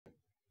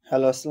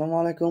Hello, আসসালামু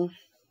আলাইকুম।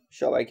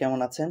 সবাই কেমন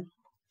আছেন?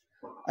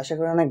 আশা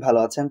করি অনেক ভালো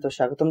আছেন। তো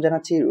স্বাগতম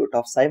জানাচ্ছি রুট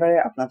অফ সাইবারে।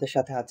 আপনাদের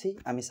সাথে আছি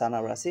আমি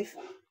সানাব রাসিফ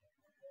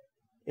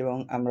এবং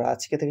আমরা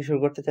আজকে থেকে শুরু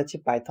করতে চাচ্ছি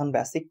পাইথন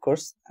বেসিক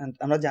কোর্স।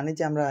 আমরা জানি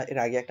যে আমরা এর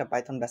আগে একটা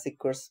পাইথন বেসিক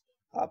কোর্স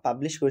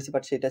পাবলিশ করেছি,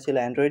 বাট সেটা ছিল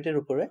অ্যান্ড্রয়েডের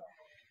উপরে।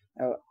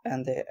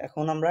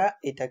 এখন আমরা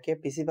এটাকে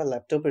পিসি বা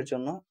ল্যাপটপের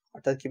জন্য,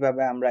 অর্থাৎ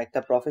কিভাবে আমরা একটা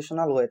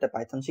প্রফেশনাল ওয়েতে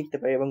পাইথন শিখতে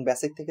পারি এবং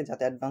বেসিক থেকে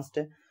যাতে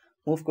অ্যাডভান্সডে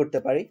মুভ করতে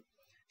পারি,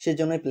 সেই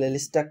জন্য এই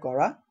প্লেলিস্টটা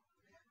করা।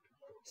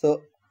 সো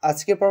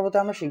আজকের পর্বতে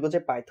আমরা শিখবো যে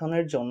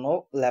পাইথনের জন্য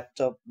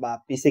ল্যাপটপ বা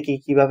পিসি কে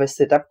কিভাবে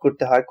সেট আপ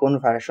করতে হয়, কোন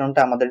ভার্সনটা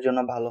আমাদের জন্য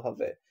ভালো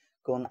হবে,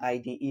 কোন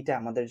আইডিইটা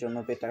আমাদের জন্য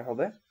বেটার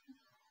হবে,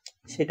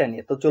 সেটা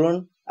নিয়ে। তো চলুন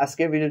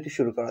আজকের ভিডিওটি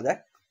শুরু করা যাক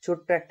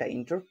ছোট্ট একটা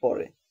ইন্ট্রোর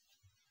পরে।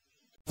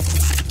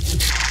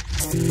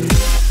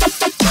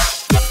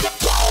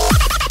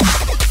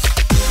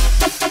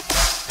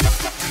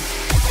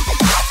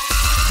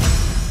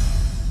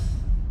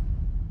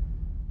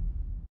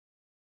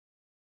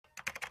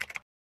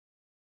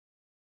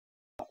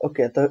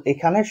 ওকে, তো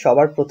এখানে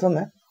সবার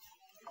প্রথমে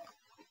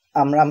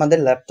আমরা আমাদের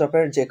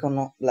ল্যাপটপের যে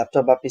কোনো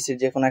ল্যাপটপ বা পিসির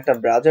যে কোনো একটা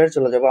ব্রাউজারে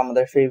চলে যাব,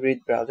 আমাদের ফেভারিট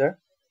ব্রাউজার,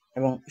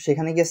 এবং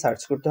সেখানে গিয়ে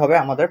সার্চ করতে হবে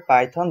আমাদের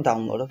পাইথন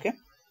ডাউনলোড। ওকে,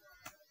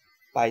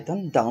 পাইথন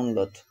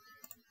ডাউনলোড।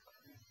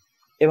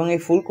 এবং এই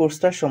ফুল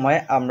কোর্সটার সময়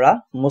আমরা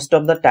most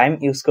of the time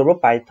use করব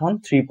পাইথন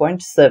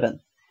 3.7।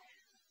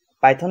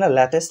 পাইথনের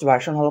লেটেস্ট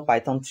ভার্সন হলো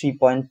পাইথন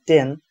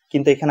 3.10,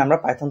 কিন্তু এখানে আমরা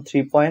পাইথন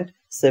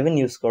 3.7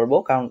 ইউজ করব,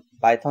 কারণ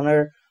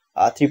পাইথনের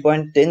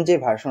 3.10 যে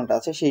ভার্সনটা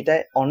আছে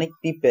সেইটায় অনেক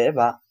পিপে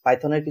বা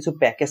পাইথনের কিছু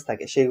প্যাকেজ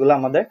থাকে, সেগুলো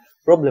আমাদের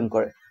প্রবলেম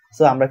করে।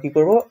 সো আমরা কি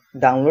করব,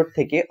 ডাউনলোড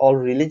থেকে অল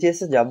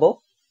রিলিজিয়াসে যাব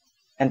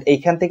এন্ড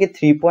এইখান থেকে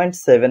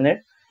 3.7 এর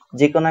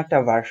যে কোনো একটা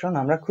ভার্সন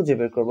আমরা খুঁজে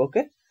বের করব।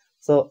 ওকে,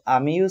 সো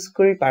আমি ইউজ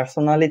করি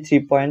পার্সোনালি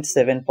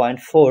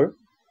 3.7.4।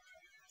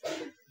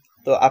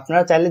 তো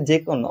আপনারা চাইলে যে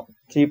কোনো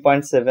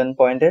 3.7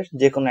 পয়েন্টের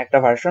যে কোনো একটা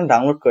ভার্সন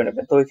ডাউনলোড করে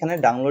নেবেন। তো এখানে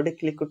ডাউনলোডে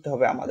ক্লিক করতে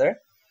হবে আমাদের,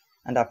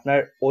 এন্ড আপনার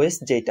ওএস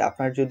যেটা,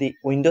 আপনার যদি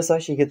উইন্ডোজ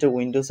হয় সেক্ষেত্রে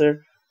উইন্ডোজের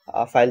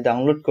ফাইল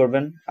ডাউনলোড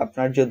করবেন,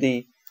 আপনার যদি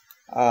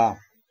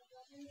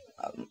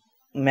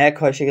ম্যাক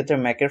হয় সেক্ষেত্রে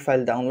ম্যাকের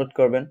ফাইল ডাউনলোড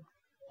করবেন।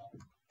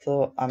 তো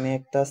আমি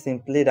একটা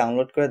সিম্পলি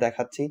ডাউনলোড করে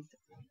দেখাচ্ছি,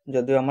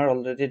 যদিও আমার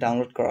অলরেডি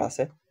ডাউনলোড করা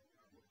আছে।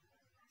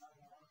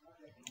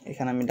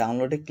 এখানে আমি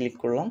ডাউনলোডে ক্লিক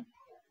করলাম,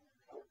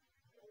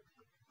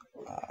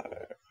 আর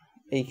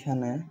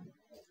এইখানে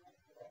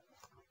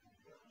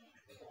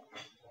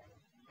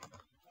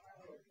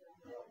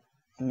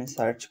আমি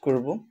সার্চ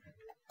করব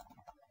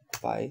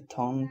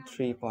পাইথন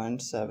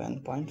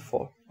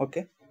 3.7.4।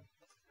 ওকে,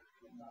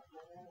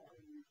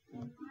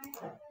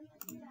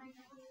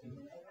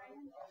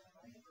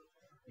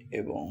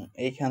 এবং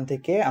এইখান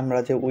থেকে আমরা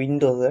যে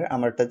উইন্ডোজের,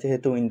 আমারটা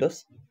যেহেতু উইন্ডোজ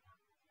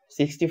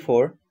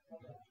 64,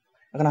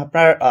 এখন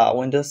আপনার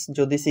উইন্ডোজ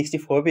যদি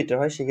 64 বিটের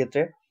হয়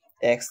সেক্ষেত্রে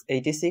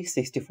x86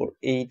 64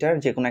 এইটার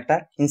যে কোনো একটা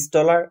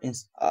ইনস্টলার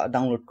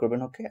ডাউনলোড করবেন।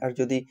 ওকে, আর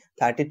যদি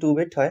 32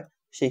 বিট হয়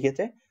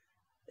সেক্ষেত্রে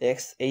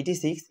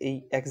x86 এই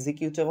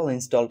এক্সিকিউটেবল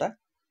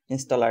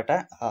ইনস্টলারটা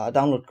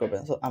ডাউনলোড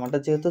করবেন। সো আমারটা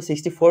যেহেতু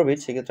 64 বিট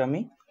সেক্ষেত্রে আমি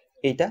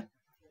এইটা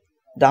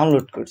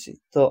ডাউনলোড করছি।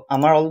 তো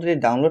আমার অলরেডি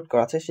ডাউনলোড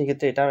করা আছে,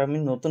 সেক্ষেত্রে এটা আমি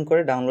নতুন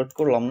করে ডাউনলোড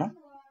করলাম না।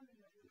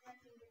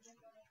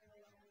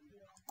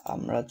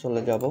 আমরা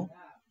চলে যাব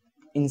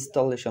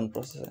ইনস্টলেশন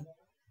প্রসেসে।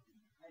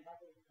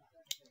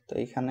 তো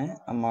এখানে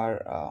আমার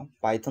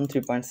পাইথন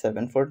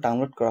 3.74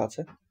 ডাউনলোড করা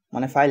আছে,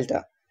 মানে ফাইলটা।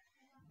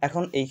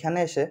 এখন এইখানে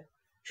এসে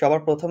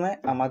সবার প্রথমে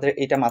আমাদের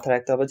এটা মাথায়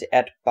রাখতে হবে যে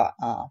অ্যাড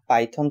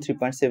পাইথন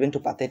 3.7 টু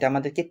পাথ, এটা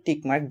আমাদেরকে টিক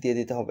মার্ক দিয়ে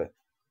দিতে হবে।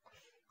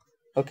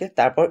 ওকে,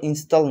 তারপর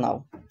ইনস্টল নাও।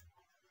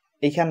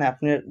 এইখানে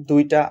আপনি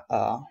দুইটা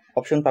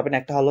অপশন পাবেন,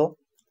 একটা হলো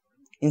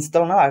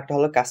ইনস্টল নাও আর একটা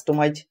হলো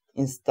কাস্টমাইজ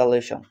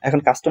ইনস্টলেশন। এখন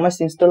কাস্টমাইজ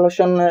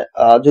ইনস্টলেশন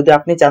যদি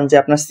আপনি চান যে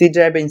আপনার সি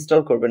ড্রাইভে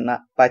ইনস্টল করবেন না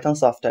পাইথন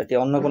সফটওয়্যারটি,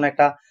 অন্য কোনো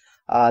একটা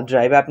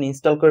ড্রাইভে আপনি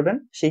ইনস্টল করবেন,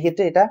 সেই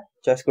ক্ষেত্রে এটা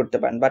চয়েস করতে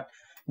পারেন। বাট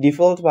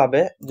ডিফল্ট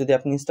ভাবে যদি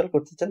আপনি ইনস্টল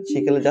করতে চান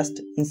সেক্ষেত্রে জাস্ট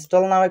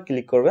ইনস্টল নাও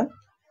ক্লিক করবেন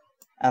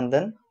এন্ড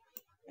দেন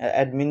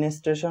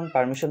অ্যাডমিনিস্ট্রেশন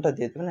পারমিশনটা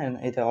দিয়ে দেবেন,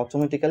 এটা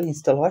অটোমেটিক্যালি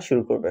ইনস্টল হওয়া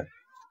শুরু করবে।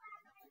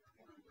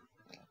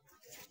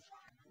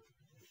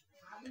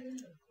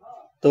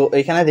 তো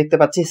এখানে দেখতে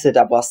পাচ্ছি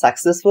সেটআপ ওয়াজ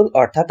সাকসেসফুল,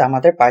 অর্থাৎ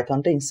আমাদের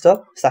পাইথনটা ইনস্টল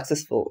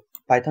সাকসেসফুল,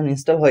 পাইথন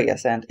ইনস্টল হয়ে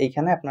গেছে। এন্ড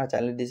এইখানে আপনারা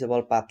চাইলে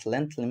ডিসেবল পাথ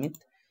লেন্থ লিমিট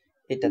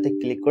এটাতে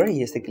ক্লিক করে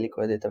ইয়েসে ক্লিক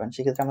করে দিতে পারেন,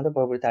 সেক্ষেত্রে আমাদের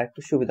পরবর্তীতে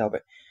আরেকটু সুবিধা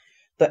হবে।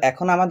 তো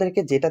এখন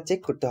আমাদেরকে যেটা চেক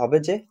করতে হবে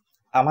যে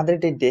আমাদের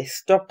যে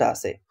ডেস্কটপটা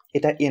আছে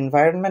এটা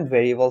এনভায়রনমেন্ট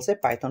ভেরিয়েবলসে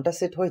পাইথনটা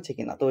সেট হয়েছে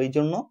কিনা। তো এই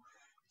জন্য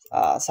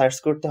সার্চ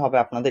করতে হবে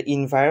আপনাদের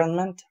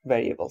environment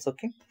variables.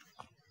 Okay,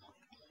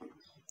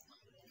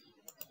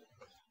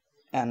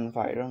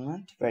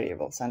 environment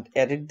variables and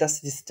edit the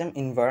system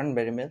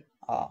environment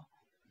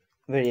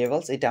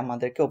variables, এটা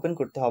আমাদেরকে ওপেন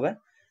করতে হবে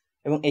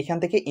এবং এখান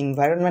থেকে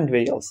environment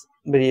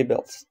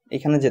variables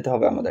এখানে যেতে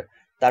হবে আমাদের,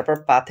 তারপর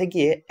পাথে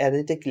গিয়ে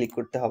এডিটে ক্লিক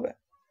করতে হবে।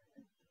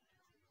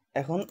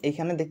 এখন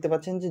এখানে দেখতে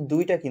পাচ্ছেন যে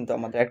দুইটা কিন্তু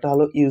আমাদের, একটা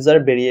হলো ইউজার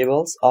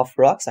ভেরিয়েবলস অফ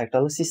রক্স, একটা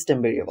হলো সিস্টেম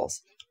ভেরিয়েবলস।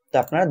 তো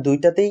আপনারা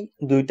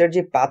দুইটার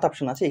যে পাথ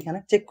অপশন আছে এখানে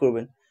চেক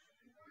করবেন।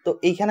 তো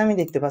এইখানে আমি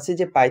দেখতে পাচ্ছি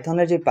যে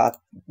পাইথনের যে পাথ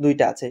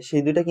দুইটা আছে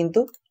সেই দুইটা কিন্তু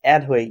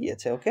অ্যাড হয়ে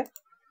গিয়েছে। ওকে,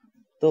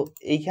 তো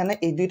এইখানে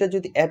এই দুইটা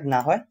যদি অ্যাড না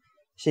হয়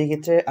সেই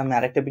ক্ষেত্রে আমি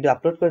আরেকটা ভিডিও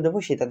আপলোড করে দেবো,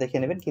 সেটা দেখে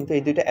নেবেন। কিন্তু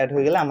এই দুইটা অ্যাড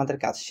হয়ে গেলে আমাদের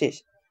কাজ শেষ।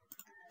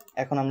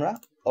 এখন আমরা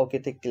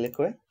ওকেতে ক্লিক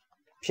করে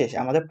শেষ,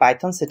 আমাদের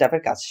পাইথন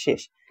সেটআপের কাজ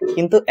শেষ।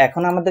 কিন্তু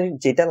এখন আমাদের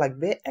যেটা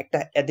লাগবে একটা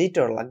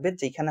এডিটর লাগবে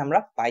যেখানে আমরা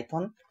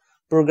পাইথন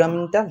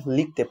প্রোগ্রামিংটা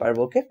লিখতে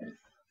পারবো। ওকে,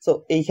 সো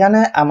এইখানে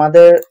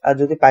আমাদের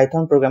যদি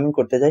পাইথন প্রোগ্রামিং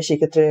করতে যাই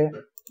সেক্ষেত্রে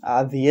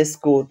ভিএস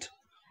কোড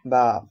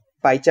বা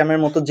পাইচার্মের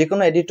মতো যে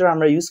কোনো এডিটর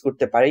আমরা ইউজ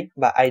করতে পারি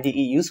বা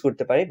আইডিই ইউজ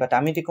করতে পারি, বাট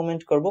আমি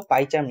রিকমেন্ড করব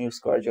পাইচার্ম ইউজ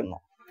করার জন্য।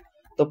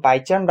 তো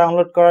পাইচার্ম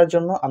ডাউনলোড করার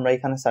জন্য আমরা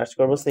এখানে সার্চ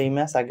করব সেম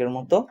অ্যাজ আগের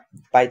মতো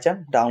পাইচার্ম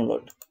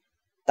ডাউনলোড,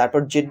 তারপর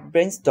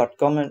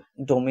JetBrains.com এর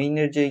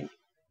ডোমেইনের যে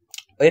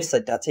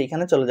ওয়েবসাইটটা আছে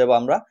এখানে চলে যাব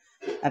আমরা।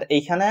 আর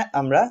এইখানে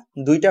আমরা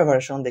দুইটা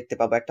ভার্সন দেখতে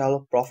পাবো, একটা হলো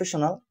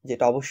প্রফেশনাল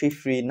যেটা অবশ্যই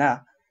ফ্রি না,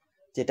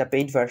 যেটা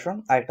পেইড ভার্সন,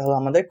 আর একটা হলো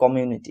আমাদের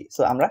কমিউনিটি।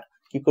 সো আমরা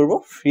কি করব,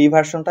 ফ্রি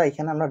ভার্সনটা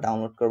এখানে আমরা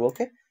ডাউনলোড করব।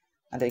 ওকে,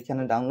 আর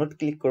এখানে ডাউনলোড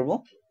ক্লিক করব,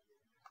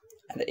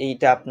 আর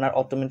এইটা আপনার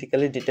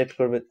অটোমেটিক্যালি ডিটেক্ট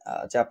করবে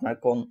যে আপনার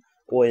কোন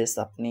ওএস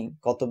আপনি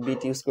কত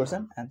বিট ইউজ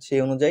করছেন, এন্ড সেই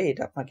অনুযায়ী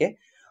এটা আপনাকে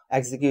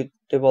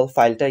এক্সিকিউটেবল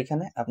ফাইলটা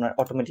এখানে আপনার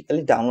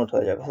অটোমেটিক্যালি ডাউনলোড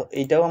হয়ে যাবে। তো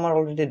এইটাও আমার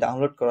অলরেডি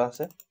ডাউনলোড করা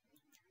আছে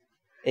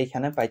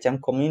এইখানে পাইচার্ম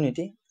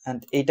কমিউনিটি, এন্ড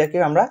এইটাকে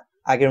আমরা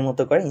আগের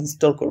মতো করে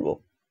ইনস্টল করব।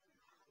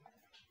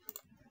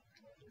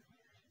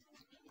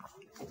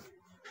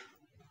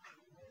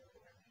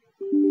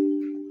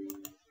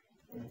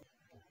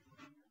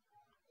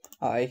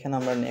 এখানে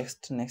আমরা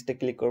নেক্সটে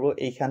ক্লিক করব।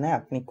 এইখানে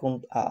আপনি কোন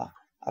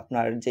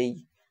আপনার যেই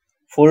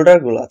ফোল্ডার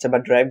গুলো আছে বা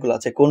ড্রাইভ গুলো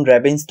আছে কোন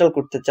ড্রাইভে ইনস্টল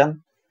করতে চান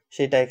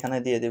সেটা এখানে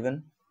দিয়ে দিবেন।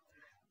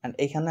 এন্ড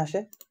এখানে আসে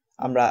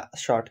আমরা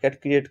শর্টকাট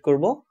ক্রিয়েট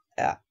করব,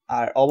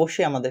 আর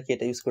অবশ্যই আমাদেরকে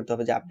এটা ইউজ করতে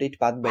হবে যে update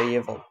path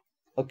variable.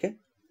 Okay,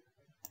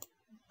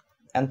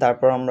 and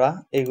তারপর আমরা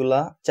এগুলা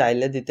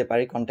চাইলে দিতে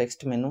পারি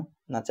কনটেক্সট মেনু,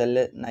 না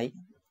চাইলে নাই।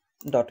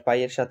 .py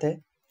এর সাথে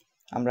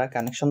আমরা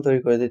কানেকশন তৈরি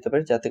করে দিতে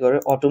পারি যাতে করে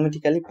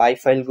অটোমেটিক্যালি পাই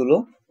ফাইলগুলো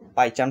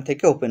পাইচার্ম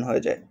থেকে ওপেন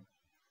হয়ে যায়।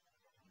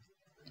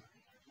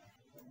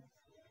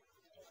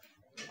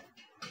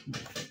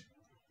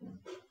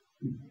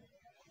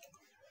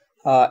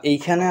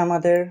 এইখানে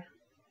আমাদের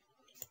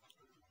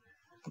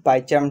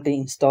পাইচার্মটি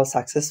ইনস্টল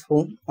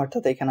সাকসেসফুল,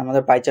 অর্থাৎ এখানে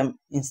আমাদের পাইচার্ম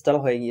ইনস্টল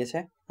হয়ে গিয়েছে।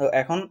 তো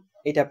এখন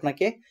এটা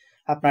আপনাকে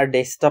আপনার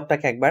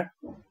ডেস্কটপটাকে একবার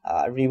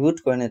রিবুট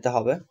করে নিতে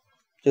হবে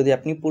যদি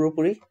আপনি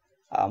পুরোপুরি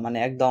মানে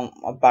একদম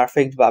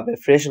পারফেক্ট ভাবে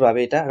ফ্রেশ ভাবে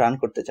এটা রান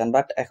করতে চান।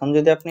 বাট এখন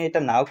যদি আপনি এটা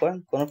নাও করেন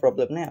কোনো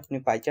প্রবলেম নেই, আপনি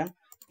পাইচার্ম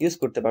ইউজ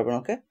করতে পারবেন।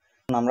 ওকে,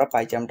 আমরা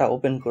পাইচার্মটা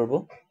ওপেন করব।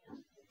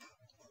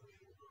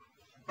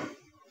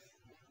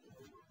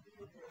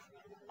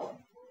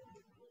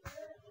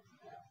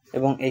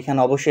 এবং এখানে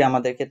অবশ্যই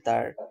আমাদেরকে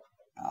তার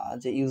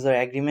যে ইউজার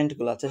এগ্রিমেন্ট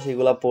গুলো আছে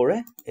সেগুলো পড়ে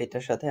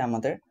এটার সাথে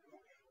আমাদের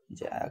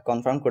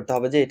কনফার্ম করতে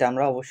হবে যে এটা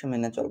আমরা অবশ্যই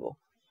মেনে চলবো।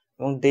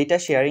 এবং ডেটা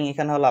শেয়ারিং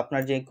এখানে হলো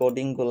আপনার যে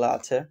কোডিং গুলো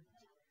আছে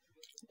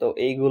তো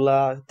এইগুলা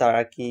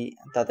তারা কি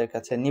তাদের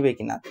কাছে নিবে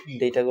কিনা,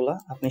 ডেটা গুলা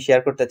আপনি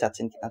শেয়ার করতে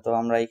চাচ্ছেন কিনা। তো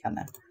আমরা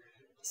এখানে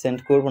সেন্ড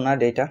করব না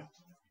ডেটা।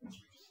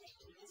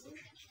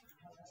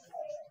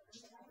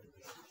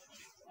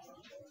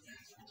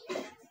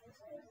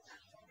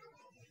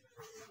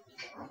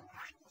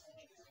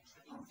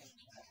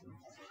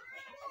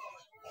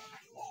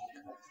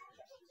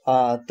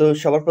 তো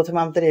সবার প্রথমে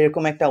আমাদের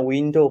এরকম একটা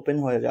উইন্ডো ওপেন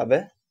হয়ে যাবে।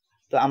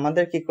 তো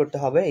আমাদের কি করতে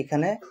হবে,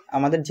 এখানে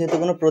আমাদের যেহেতু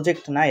কোনো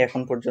প্রজেক্ট নাই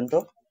এখন পর্যন্ত,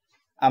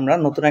 আমরা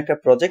নতুন একটা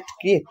প্রজেক্ট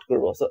ক্রিয়েট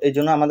করব। সো এই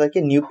জন্য আমাদেরকে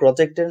নিউ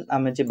প্রজেক্টের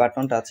নামে যে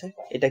বাটনটা আছে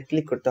এটা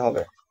ক্লিক করতে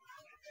হবে।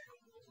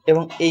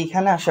 এবং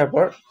এইখানে আসার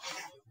পর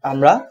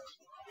আমরা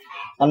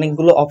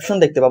অনেকগুলো অপশন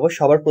দেখতে পাবো।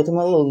 সবার প্রথমে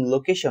হলো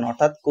লোকেশন,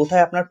 অর্থাৎ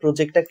কোথায় আপনার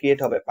প্রজেক্টটা ক্রিয়েট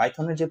হবে,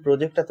 পাইথনের যে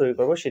প্রজেক্টটা তৈরি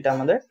করব সেটা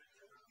আমাদের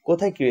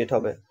কোথায় ক্রিয়েট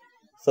হবে।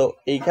 সো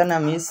এইখানে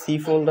আমি সি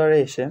ফোল্ডারে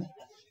এসে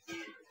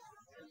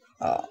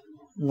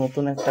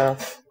নতুন একটা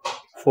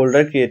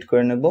ফোল্ডার ক্রিয়েট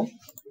করে নেব,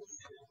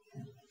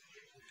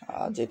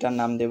 যেটার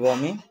নাম দেব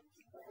আমি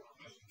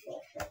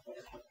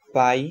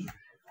পাই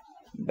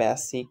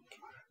বেসিক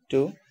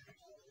টু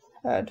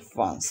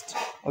অ্যাডভান্সড।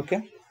 ওকে,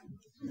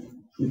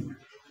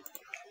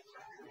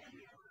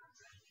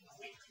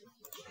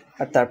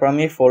 আর তারপর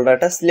আমি এই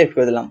ফোল্ডারটা সিলেক্ট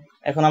করে দিলাম।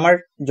 এখন আমার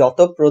যত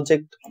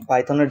প্রজেক্ট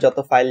পাইথনের যত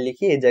ফাইল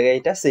লিখি এই জায়গায়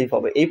এটা সেভ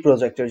হবে এই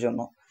প্রজেক্টের জন্য।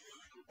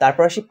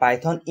 তারপর আসি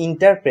পাইথন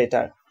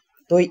ইন্টারপ্রেটার।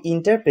 তো এই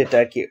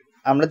ইন্টারপ্রেটার কি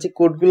আমরা যে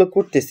কোডগুলো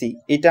করতেছি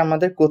এটা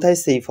আমাদের কোথায়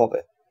সেভ হবে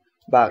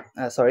বা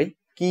সরি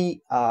কি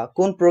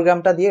কোন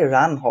প্রোগ্রামটা দিয়ে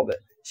রান হবে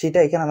সেটা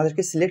এখানে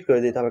আমাদেরকে সিলেক্ট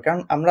করে দিতে হবে।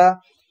 কারণ আমরা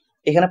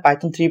এখানে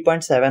পাইথন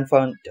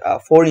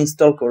 3.7.4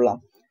 ইনস্টল করলাম,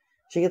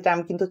 সেক্ষেত্রে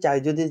আমি কিন্তু চাই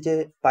যদি যে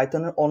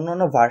পাইথনের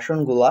অন্যান্য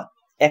ভার্সনগুলো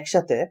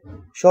একসাথে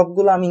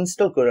সবগুলো আমি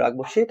ইনস্টল করে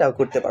রাখবো সেটাও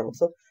করতে পারবো।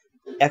 তো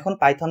এখন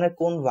পাইথনের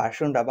কোন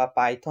ভার্সনটা বা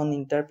পাইথন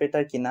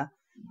ইন্টারপ্রেটার কিনা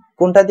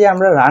কোনটা দিয়ে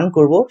আমরা রান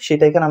করব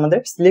সেটা এখানে আমাদের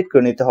সিলেক্ট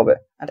করে নিতে হবে।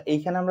 আর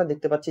এইখানে আমরা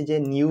দেখতে পাচ্ছি যে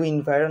নিউ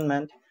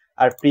এনভায়রনমেন্ট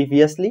আর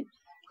প্রিভিয়াসলি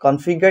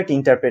কনফিগার্ড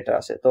ইন্টারপ্রেটার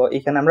আছে। তো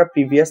এখানে আমরা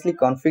প্রিভিয়াসলি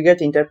কনফিগার্ড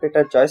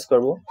ইন্টারপ্রেটার চয়েস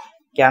করব।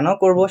 কেন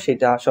করব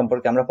সেটা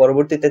সম্পর্কে আমরা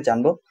পরবর্তীতে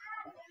জানবো।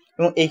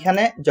 এবং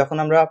এইখানে যখন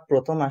আমরা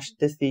প্রথম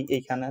আসতেছি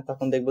এইখানে,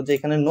 তখন দেখবো যে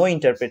এখানে নো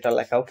ইন্টারপ্রেটার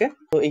লেখা। ওকে,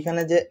 তো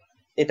এইখানে যে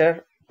এটার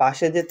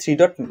পাশে যে 3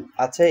 ডট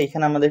আছে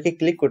এখানে আমাদেরকে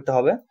ক্লিক করতে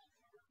হবে,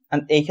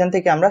 এন্ড এইখান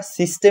থেকে আমরা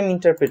সিস্টেম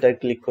ইন্টারপ্রেটার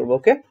ক্লিক করব।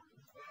 ওকে,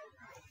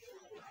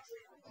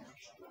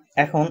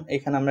 এখন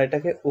এখানে আমরা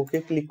এটাকে ওকে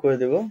ক্লিক করে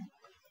দেব।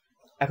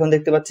 এখন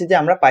দেখতে পাচ্ছি যে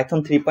আমরা পাইথন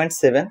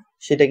 3.7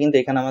 সেটা কিন্তু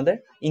এখানে আমাদের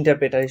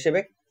ইন্টারপ্রেটার হিসেবে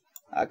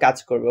কাজ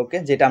করবে। ওকে,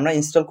 যেটা আমরা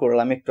ইনস্টল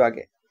করলাম একটু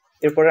আগে।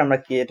 এরপরে আমরা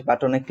ক্রিয়েট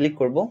বাটনে ক্লিক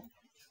করব।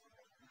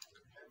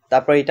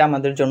 তারপর এটা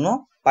আমাদের জন্য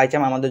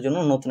PyCharm আমাদের জন্য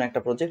নতুন একটা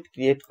প্রজেক্ট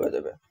ক্রিয়েট করে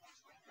দেবে।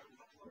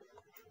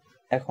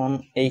 এখন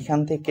এইখান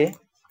থেকে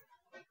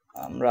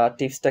আমরা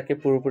টিপসটাকে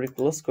পুরোপুরি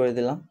ক্লোজ করে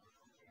দিলাম।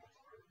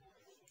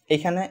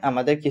 এখানে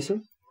আমাদের কিছু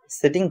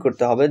সেটিং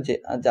করতে হবে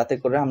যাতে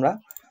করে আমরা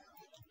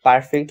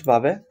পারফেক্ট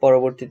ভাবে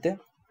পরবর্তীতে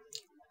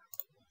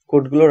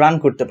কোডগুলো রান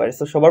করতে পারি।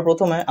 তো সবার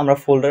প্রথমে আমরা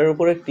ফোল্ডারের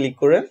উপরে ক্লিক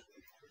করে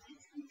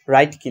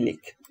রাইট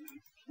ক্লিক,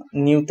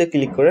 নিউতে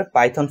ক্লিক করে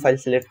পাইথন ফাইল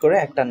সিলেক্ট করে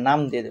একটা নাম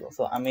দিয়ে দেবো।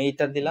 তো আমি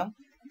এইটা দিলাম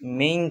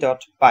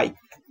main.py।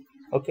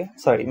 ওকে,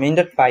 সরি,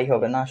 main.py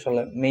হবে না,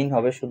 আসলে মেইন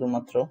হবে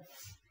শুধুমাত্র,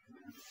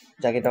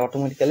 যাকে এটা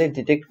অটোমেটিক্যালি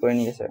ডিটেক্ট করে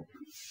নিয়েছে।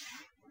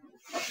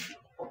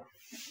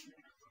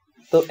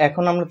 তো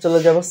এখন আমরা চলে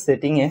যাব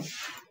সেটিং এ,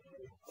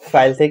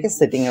 ফাইল থেকে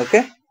সেটিং এ। ওকে,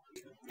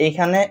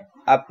 এইখানে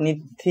আপনি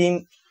থিম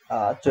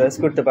চয়েস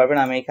করতে পারবেন।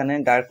 আমি এখানে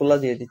ডার্কুলা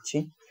দিয়ে দিচ্ছি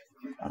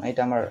কারণ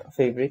এটা আমার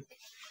ফেভারিট।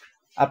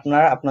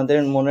 আপনারা আপনাদের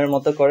মনের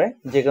মতো করে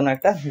যে কোনো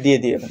একটা দিয়ে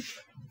দিবেন।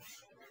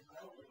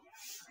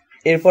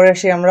 এরপরে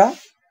আসি আমরা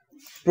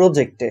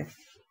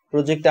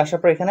প্রজেক্টে আসার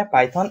পর এখানে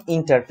পাইথন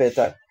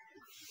ইন্টারপ্রেটার,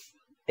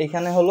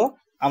 এখানে হলো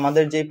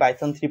আমাদের যে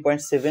পাইথন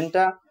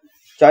 3.7টা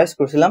চয়েস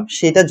করছিলাম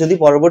সেটা যদি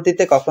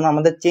পরবর্তীতে কখনো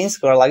আমাদের চেঞ্জ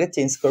করা লাগে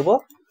চেঞ্জ করব,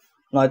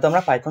 নয়তো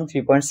আমরা পাইথন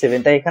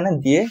 3.7টা এখানে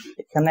দিয়ে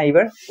এখানে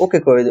এবার ওকে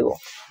করে দেব।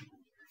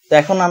 তো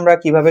এখন আমরা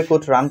কিভাবে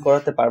কোড রান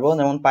করাতে পারবো,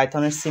 যেমন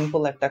পাইথনের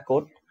সিম্পল একটা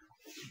কোড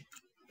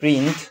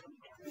প্রিন্ট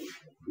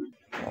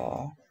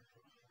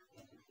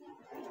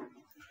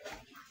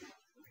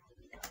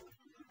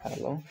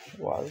হ্যালো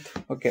ওয়ার্ল্ড।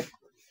 ওকে,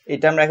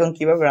 এটা আমরা এখন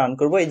কিভাবে রান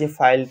করব, এই যে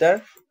ফাইলটার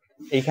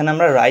এইখানে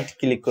আমরা রাইট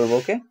ক্লিক করব।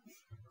 ওকে,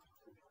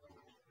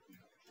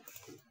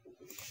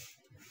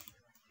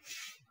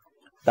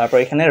 তারপর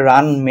এখানে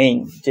রান মেইন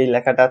যে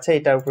লেখাটা আছে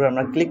এটার উপরে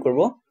আমরা ক্লিক করব,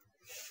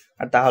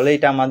 আর তাহলে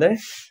এটা আমাদের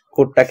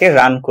কোডটাকে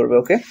রান করবে।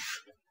 ওকে,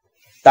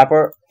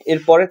 তারপর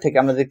এরপরে থেকে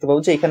আমরা দেখতে পাবো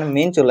যে এখানে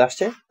মেইন চলে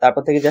আসছে,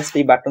 তারপর থেকে জাস্ট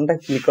এই বাটনটা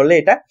ক্লিক করলে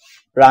এটা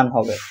রান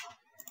হবে।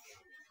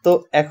 তো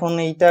এখন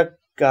এইটা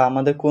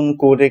আমাদের কোন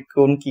কোডে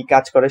কোন কি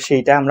কাজ করে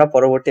সেইটা আমরা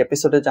পরবর্তী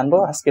এপিসোডে জানবো।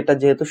 আজকেটা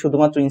যেহেতু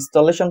শুধুমাত্র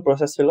ইনস্টলেশন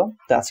প্রসেস ছিল,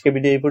 তো আজকে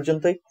ভিডিও এই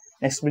পর্যন্তই।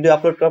 নেক্সট ভিডিও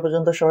আপলোড করা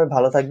পর্যন্ত সবাই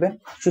ভালো থাকবেন,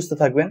 সুস্থ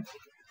থাকবেন,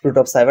 রুট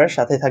অফ সাইবারের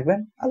সাথে থাকবেন।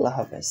 আল্লাহ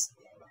হাফেজ।